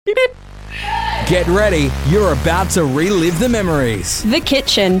Beep, beep. Get ready, you're about to relive the memories. The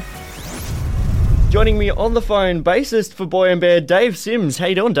Kitchen. Joining me on the phone, bassist for Boy and Bear, Dave Sims. How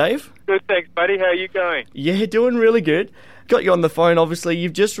you doing, Dave? Good, thanks, buddy. How are you going? Yeah, doing really good. Got you on the phone, obviously.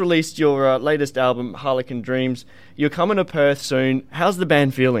 You've just released your latest album, Harlequin Dreams. You're coming to Perth soon. How's the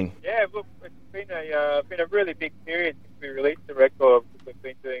band feeling? Yeah, look, it's been a really big period since we released the record. We've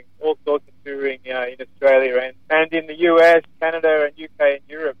been doing all sorts of touring in Australia and in the US, Canada, and UK and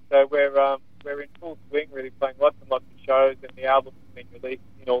Europe. So we're in full swing, really playing lots and lots of shows, and the album's been released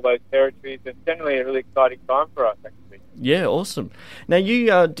in all those territories. And generally a really exciting time for us, actually. Yeah, awesome. Now,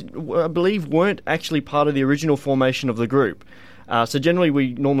 you, I believe, weren't actually part of the original formation of the group. So generally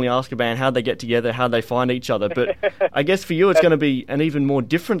we normally ask a band how they get together, how they find each other. But I guess for you it's going to be an even more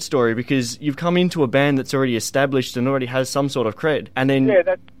different story because you've come into a band that's already established and already has some sort of cred. And then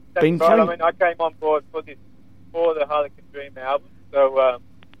that's right. I mean, I came on board for the Harlequin Dream album. So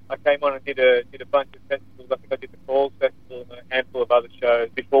I came on and did a bunch of festivals. I think I did the Falls Festival and a handful of other shows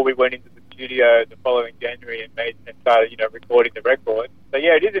before we went into the studio the following January and started, recording the record. So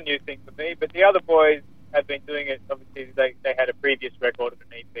yeah, it is a new thing for me. But the other boys have been doing it. Obviously, they had a previous record of an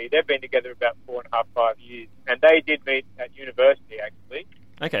EP. They've been together about 4.5, 5 years, and they did meet at university actually.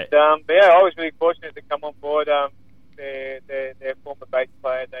 Okay. But yeah, I was really fortunate to come on board. Their former bass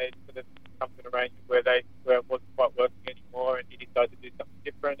player, they sort of come to an arrangement where it wasn't quite working anymore, and he decided to do something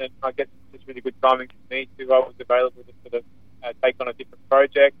different. And I guess it's really good timing for me too. I was available to sort of take on a different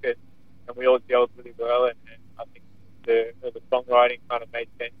project, and we all gelled really well. And I think all the songwriting kind of made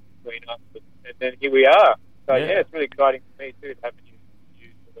sense between us. And then here we are. So yeah, it's really exciting for me too to have a new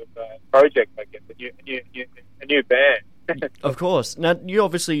sort of project, I guess, a new band. Of course. Now, you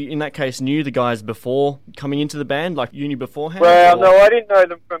obviously, in that case, knew the guys before coming into the band, like uni beforehand? Well, no, I didn't know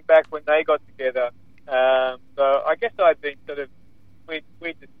them from back when they got together. So I guess I'd been we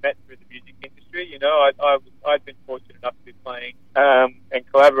just met through the music industry. I'd been fortunate enough to be playing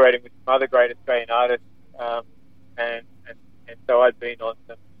and collaborating with some other great Australian artists, and so I'd been on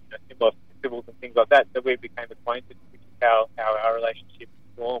some similar festivals and things like that. So we became acquainted, which is how our relationship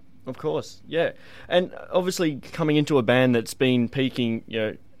formed. Of course, yeah. And obviously coming into a band that's been peaking,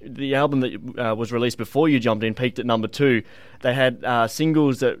 the album that was released before you jumped in peaked at number 2. They had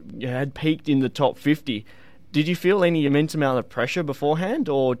singles that had peaked in the top 50. Did you feel any immense amount of pressure beforehand,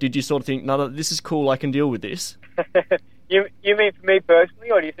 or did you sort of think, no, this is cool, I can deal with this? You mean for me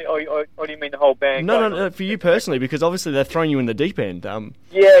personally, or do you think, or do you mean the whole band? No, for you personally, because obviously they're throwing you in the deep end.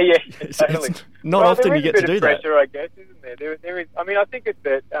 Yeah, so totally. It's not often you get to do that. There is a bit of pressure, I guess, isn't there? There is. I mean, I think it's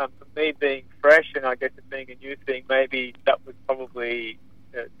that for me being fresh, and I guess it being a new thing, maybe that was probably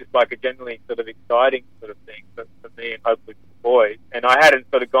just like a generally sort of exciting sort of thing for me and hopefully for the boys. And I hadn't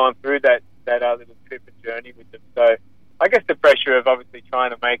sort of gone through that little trip and journey with them, so I guess the pressure of obviously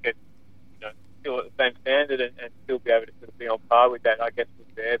trying to make it still at the same standard and still be able to sort of be on par with that, I guess, was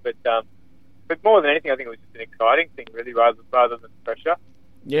there. But more than anything, I think it was just an exciting thing, really, rather than pressure.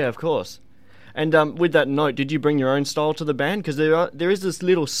 Yeah, of course. And with that note, did you bring your own style to the band? Because there is this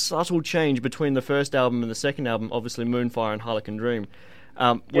little subtle change between the first album and the second album, obviously Moonfire and Harlequin Dream.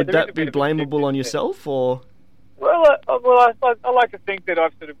 Would that be blameable on yourself, or? Well, I like to think that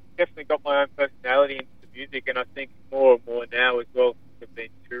I've sort of definitely got my own personality into the music, and I think more and more now as well, since I've been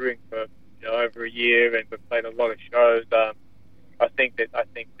touring for over a year, and we've played a lot of shows. I think that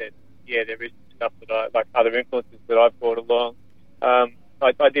yeah, there is stuff that I like, other influences that I've brought along.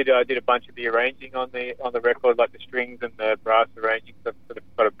 I did a bunch of the arranging on the record, like the strings and the brass arranging. So I've sort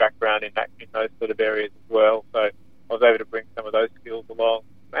of got a background in those sort of areas as well. So I was able to bring some of those skills along.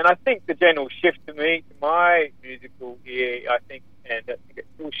 And I think the general shift to my musical ear, I think it's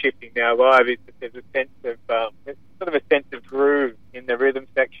still shifting now live, is that there's a sense of groove in the rhythm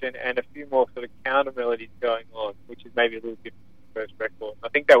section and a few more sort of counter melodies going on, which is maybe a little different from the first record. I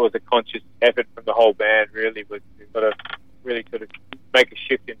think that was a conscious effort from the whole band, really, was to sort of make a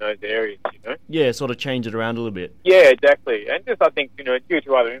shift in those areas, Yeah, sort of change it around a little bit. Yeah, exactly. And just, I think, due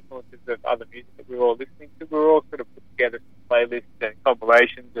to other influences of other music that we were all listening to, we were all sort of put together some playlists and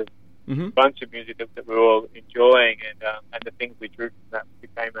compilations of a bunch of music that we were all enjoying, and the things we drew from that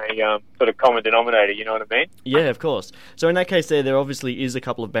became a sort of common denominator, you know what I mean? Yeah, of course. So in that case there obviously is a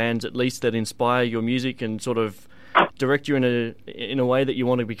couple of bands at least that inspire your music and sort of direct you in a way that you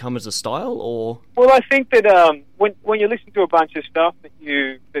want to become as a style, or? Well, I think that when you listen to a bunch of stuff that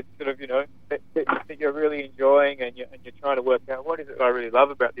you're really enjoying, and you're trying to work out what is it I really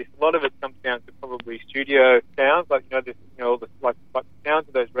love about this, a lot of it comes down to probably studio sounds, like all the sounds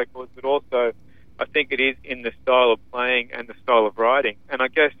of those records, but also I think it is in the style of playing and the style of writing. And I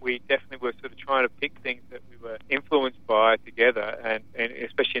guess we definitely were sort of trying to pick things that we were influenced by together, and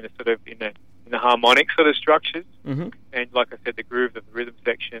especially in the sort of in the harmonic sort of structures, Mm-hmm. and like I said, the groove of the rhythm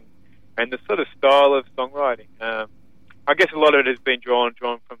section, and the sort of style of songwriting. I guess a lot of it has been drawn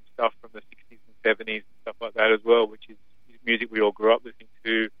from stuff from the 60s and 70s and stuff like that as well, which is music we all grew up listening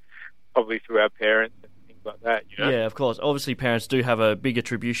to, probably through our parents and things like that, you know? Yeah, of course. Obviously, parents do have a big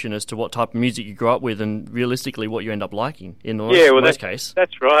attribution as to what type of music you grew up with and realistically what you end up liking in the most case.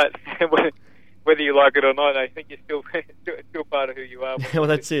 That's right. Whether you like it or not, I think you're still part of who you are. Well,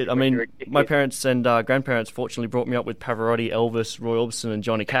 that's it. I mean, my parents and grandparents fortunately brought me up with Pavarotti, Elvis, Roy Orbison and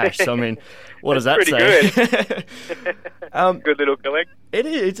Johnny Cash. So, I mean, what does that say? Good. Good little collection. It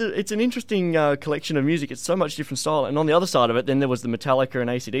is. It's an interesting collection of music. It's so much different style. And on the other side of it, then there was the Metallica and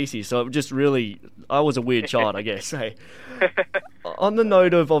AC/DC. So it just really, I was a weird child, I guess. Hey. On the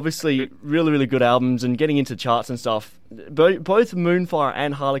note of obviously really, really good albums and getting into charts and stuff, both Moonfire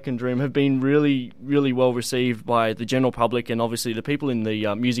and Harlequin Dream have been really, really well received by the general public and obviously the people in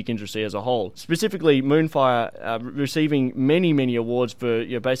the music industry as a whole. Specifically, Moonfire receiving many, many awards for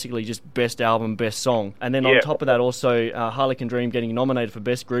basically just best album, best song. And then on top of that also Harlequin Dream getting nominated for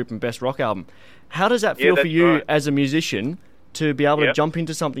best group and best rock album. How does that feel for you as a musician to be able to jump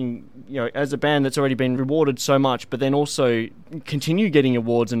into something, as a band that's already been rewarded so much, but then also continue getting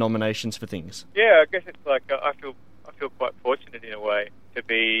awards and nominations for things? Yeah, I guess it's like I feel quite fortunate in a way to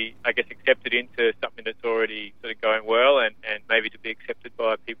be, I guess, accepted into something that's already sort of going well, and maybe to be accepted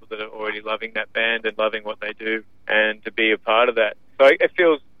by people that are already loving that band and loving what they do, and to be a part of that. So it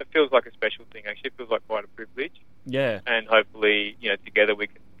feels like a special thing. Actually, it feels like quite a privilege. Yeah. And hopefully, together we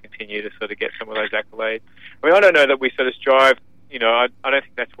can continue to sort of get some of those accolades. I mean, I don't know that we sort of strive. I don't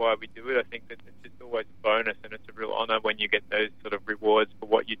think that's why we do it. I think that it's just always a bonus, and it's a real honour when you get those sort of rewards for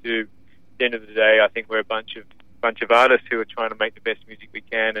what you do. At the end of the day, I think we're a bunch of artists who are trying to make the best music we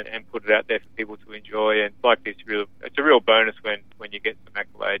can and put it out there for people to enjoy. And like this, it's a real bonus when you get some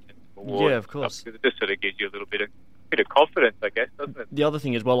accolades and awards. Yeah, of course. Because it just sort of gives you a little bit of confidence, I guess, doesn't it? The other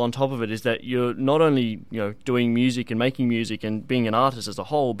thing as well on top of it is that you're not only doing music and making music and being an artist as a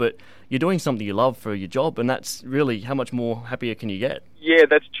whole, but you're doing something you love for your job, and that's really how much more happier can you get? Yeah,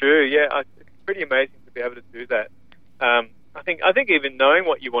 that's true. Yeah, it's pretty amazing to be able to do that. I think even knowing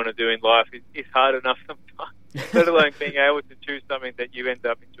what you want to do in life is hard enough sometimes, let alone being able to choose something that you end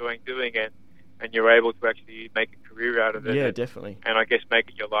up enjoying doing and you're able to actually make a career out of it. Yeah, definitely. And I guess make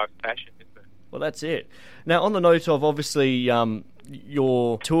it your life's passion, isn't it? Well, that's it. Now, on the note of obviously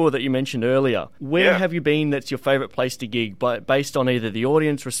your tour that you mentioned earlier, where have you been that's your favourite place to gig, based on either the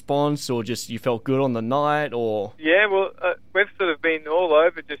audience response or just you felt good on the night? Or Yeah, well, we've sort of been all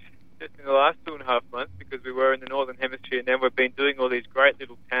over just in the last 2.5 months because we were in the Northern Hemisphere, and then we've been doing all these great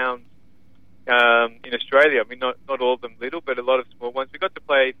little towns in Australia. I mean, not all of them little, but a lot of small ones. We got to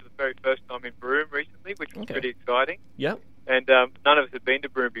play for the very first time in Broome recently, which was pretty exciting. Yeah. And none of us had been to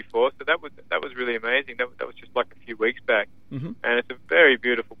Broome before, so that was really amazing. That was just like a few weeks back, and it's a very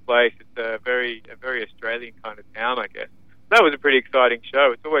beautiful place. It's a very Australian kind of town, I guess. That was a pretty exciting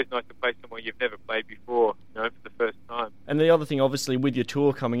show. It's always nice to play somewhere you've never played before, for the first time. And the other thing, obviously, with your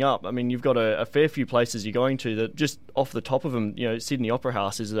tour coming up, I mean, you've got a fair few places you're going to that just off the top of them, Sydney Opera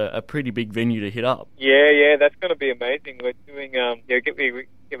House is a pretty big venue to hit up. Yeah, that's going to be amazing. We're doing,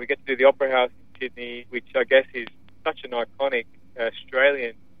 we get to do the Opera House in Sydney, which I guess is such an iconic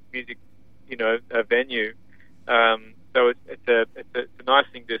Australian music, venue. So it's a nice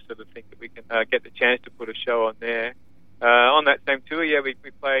thing to sort of think that we can get the chance to put a show on there. On that same tour, we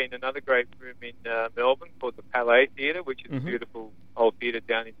play in another great room in Melbourne called the Palais Theatre, which is a beautiful old theatre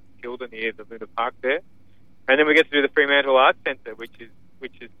down in Kilda near the Luna Park there. And then we get to do the Fremantle Arts Centre, which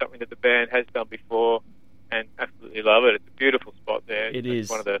is something that the band has done before and absolutely love it. It's a beautiful spot there. It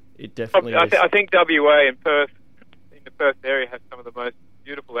is. It definitely is. I think WA and Perth, in the Perth area, has some of the most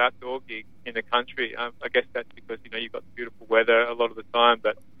beautiful outdoor gigs in the country. I guess that's because you've got beautiful weather a lot of the time,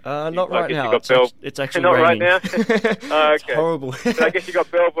 but not right now. It's actually not raining. Right now. Okay. It's horrible. So I guess you've got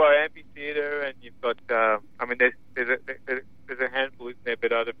Belvoir Amphitheatre, and you've got. There's a handful, isn't there?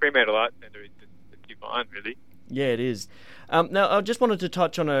 But the Fremantle Arts Centre is just divine, really. Yeah, it is. Now, I just wanted to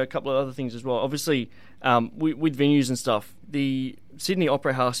touch on a couple of other things as well. Obviously, with venues and stuff, the Sydney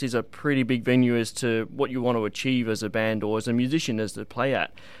Opera House is a pretty big venue as to what you want to achieve as a band or as a musician as to play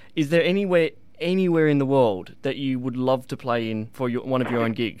at. Is there anywhere in the world that you would love to play in for one of your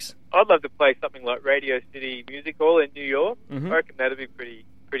own gigs? I'd love to play something like Radio City Music Hall in New York. I reckon that'd be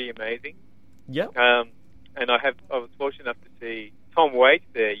pretty amazing. Yeah. And I was fortunate enough to see Tom Waits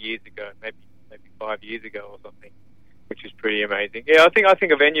there years ago, maybe 5 years ago or something, which is pretty amazing. Yeah, I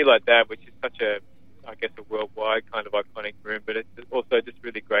think a venue like that, which is such a worldwide kind of iconic room, but it's also just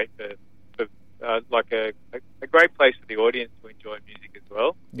really great for like a great place for the audience to enjoy music as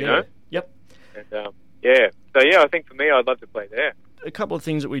well. You know? Yep. And so I think for me, I'd love to play there. A couple of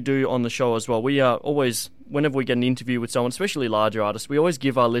things that we do on the show as well. We are always, whenever we get an interview with someone, especially larger artists, we always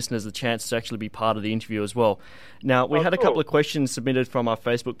give our listeners the chance to actually be part of the interview as well. Now, we had a couple of questions submitted from our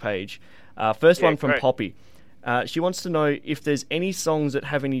Facebook page. First one from Poppy. She wants to know if there's any songs that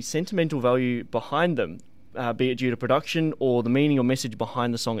have any sentimental value behind them, be it due to production or the meaning or message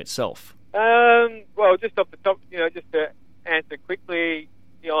behind the song itself. Well, just off the top, just to answer quickly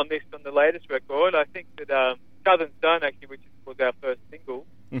on the latest record, I think that Southern Sun, actually, which was our first single,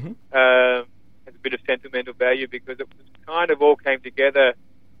 has a bit of sentimental value because it was kind of all came together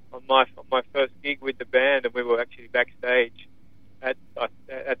on my first gig with the band, and we were actually backstage at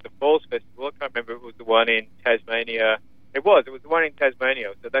the Falls Festival. I can't remember if it was the one in Tasmania. It was the one in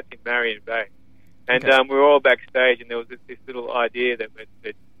Tasmania, so that's in Marion Bay. And we were all backstage, and there was this little idea that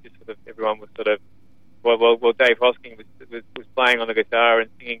just sort of everyone was sort of, well, Dave Hosking was playing on the guitar and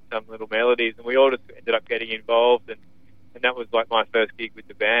singing some little melodies, and we all just ended up getting involved, and that was like my first gig with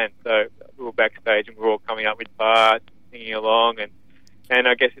the band. So we were backstage, and we were all coming up with parts, singing along, and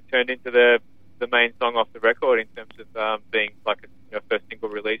I guess it turned into the main song off the record in terms of being like a first single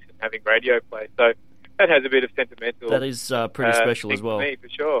release and having radio play. So that has a bit of sentimental. That is pretty special as well. For me, for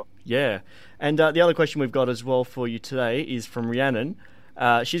sure. Yeah. And the other question we've got as well for you today is from Rhiannon.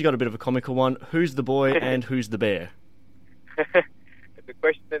 She's got a bit of a comical one. Who's the boy and who's the bear? It's a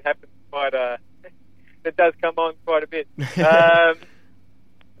question that happens quite that does come on quite a bit.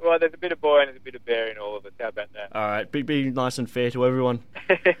 Well, there's a bit of boy and there's a bit of bear in all of us. How about that? All right, be nice and fair to everyone.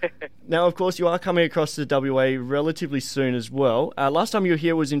 Now, of course, you are coming across to WA relatively soon as well. Last time you were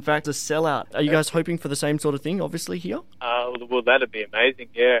here was, in fact, a sellout. Are you guys hoping for the same sort of thing, obviously, here? Well, that'd be amazing,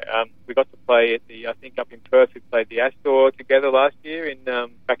 yeah. We got to play at I think up in Perth, we played the Astor together last year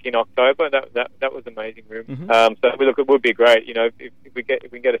back in October. That was an amazing room. Mm-hmm. So it would be great, if we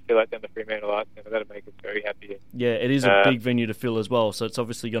can get a sellout down the Fremantle Arts Centre, that'd make us very happy. Yeah, it is a big venue to fill as well, so it's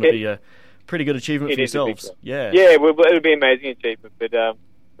obviously going to be a pretty good achievement for yourselves. Yeah, it'll be an amazing achievement, but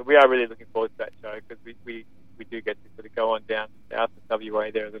we are really looking forward to that show because we do get to sort of go on down south of WA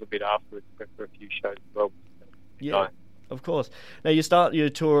there a little bit afterwards for a few shows as well. Yeah, nice. Of course. Now you start your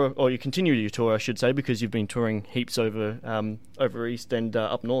tour, or you continue your tour, I should say, because you've been touring heaps over east and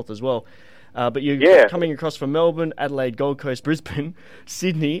up north as well. But you're coming across from Melbourne, Adelaide, Gold Coast, Brisbane,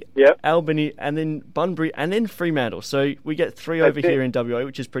 Sydney, Albany, and then Bunbury, and then Fremantle. So we get three over here in WA,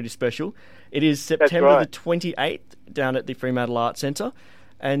 which is pretty special. It is September the 28th down at the Fremantle Arts Centre.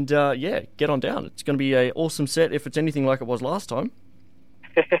 And, get on down. It's going to be an awesome set if it's anything like it was last time.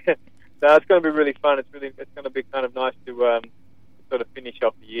 No, it's going to be really fun. It's going to be kind of nice to sort of finish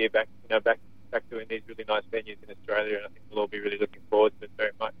off the year back doing these really nice venues in Australia, and I think we'll all be really looking forward to it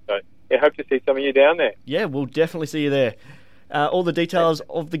very much. So, hope to see some of you down there. Yeah, we'll definitely see you there. All the details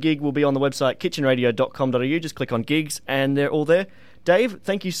of the gig will be on the website kitchenradio.com.au. Just click on gigs, and they're all there. Dave,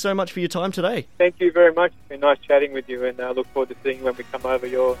 thank you so much for your time today. Thank you very much. It's been nice chatting with you, and I look forward to seeing you when we come over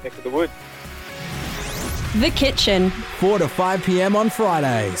your neck of the woods. The Kitchen. 4 to 5 p.m. on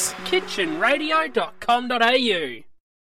Fridays. kitchenradio.com.au